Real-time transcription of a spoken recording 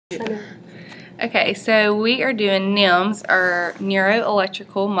Okay, so we are doing NMES, or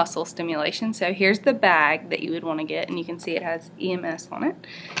Neuroelectrical Muscle Stimulation. So here's the bag that you would want to get, and you can see it has EMS on it.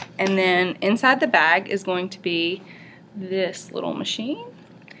 And then inside the bag is going to be this little machine,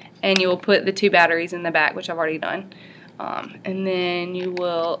 and you will put the 2 batteries in the back, which I've already done. And then you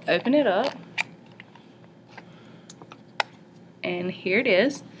will open it up, and here it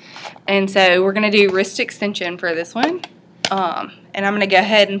is. And so we're going to do wrist extension for this one. And I'm going to go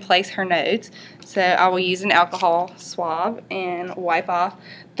ahead and place her nodes. So I will use an alcohol swab and wipe off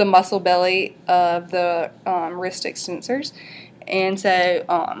the muscle belly of the wrist extensors. And so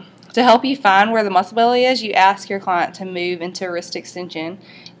to help you find where the muscle belly is, you ask your client to move into wrist extension.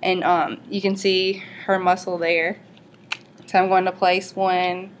 And you can see her muscle there. So I'm going to place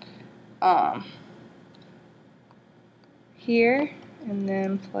one here, and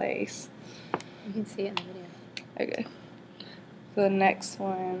then place. You can see it in the video. Okay. The next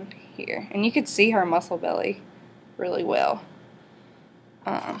one here, and you could see her muscle belly really well.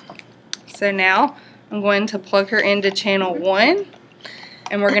 So now I'm going to plug her into channel 1,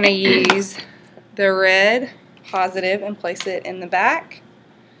 and we're going to use the red positive and place it in the back,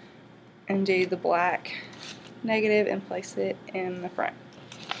 and do the black negative and place it in the front.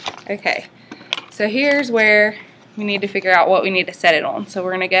 Okay, so here's where we need to figure out what we need to set it on. So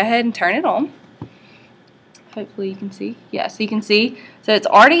we're going to go ahead and turn it on. Hopefully you can see. Yeah, so you can see. So it's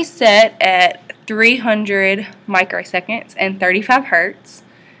already set at 300 microseconds and 35 hertz.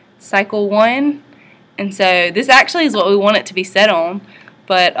 Cycle 1. And so this actually is what we want it to be set on.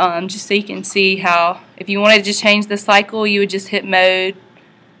 But just so you can see how, if you wanted to just change the cycle, you would just hit mode.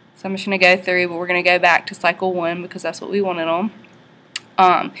 So I'm just going to go through, but we're going to go back to cycle 1 because that's what we want it on.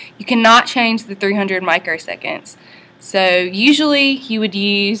 You cannot change the 300 microseconds. So usually you would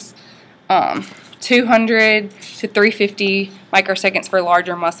use 200 to 350 microseconds for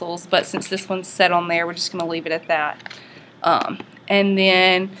larger muscles, but since this one's set on there, we're just going to leave it at that. And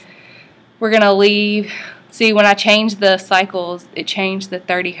then we're going to leave, see, when I changed the cycles, it changed the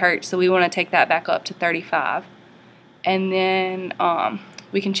 30 hertz, so we want to take that back up to 35. And then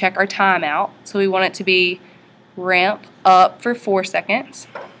we can check our timeout. So we want it to be ramp up for 4 seconds,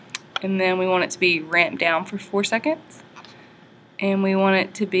 and then we want it to be ramp down for 4 seconds, and we want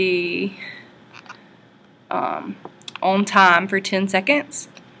it to be on time for 10 seconds,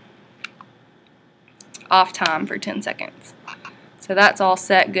 off time for 10 seconds. So that's all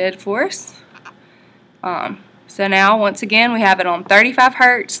set good for us. So now, once again, we have it on 35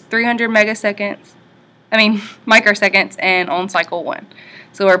 hertz, 300 microseconds, and on cycle 1.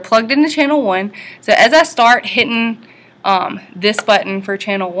 So we're plugged into channel 1. So as I start hitting this button for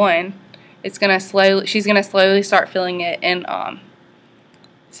channel 1, she's gonna slowly start feeling it, and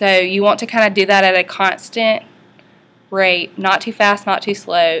so you want to kind of do that at a constant rate, not too fast, not too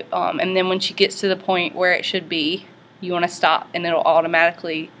slow, and then when she gets to the point where it should be, you want to stop, and it'll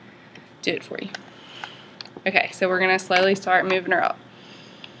automatically do it for you. Okay, so we're going to slowly start moving her up.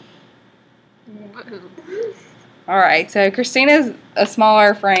 Alright, so Christina's a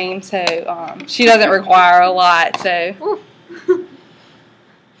smaller frame, so she doesn't require a lot, so...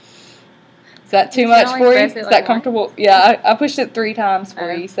 Is that too much for you? Is that comfortable? Yeah, I pushed it 3 times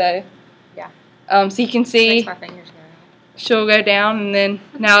for you, so... Yeah. So you can see she'll go down, and then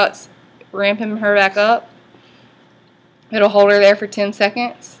now it's ramping her back up. It'll hold her there for 10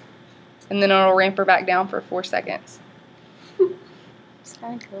 seconds, and then it'll ramp her back down for 4 seconds. It's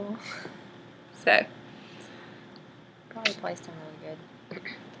kind of cool. So... Probably placed them really good.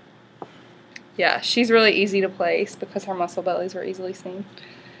 Yeah, she's really easy to place because her muscle bellies are easily seen.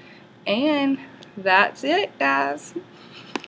 And that's it, guys.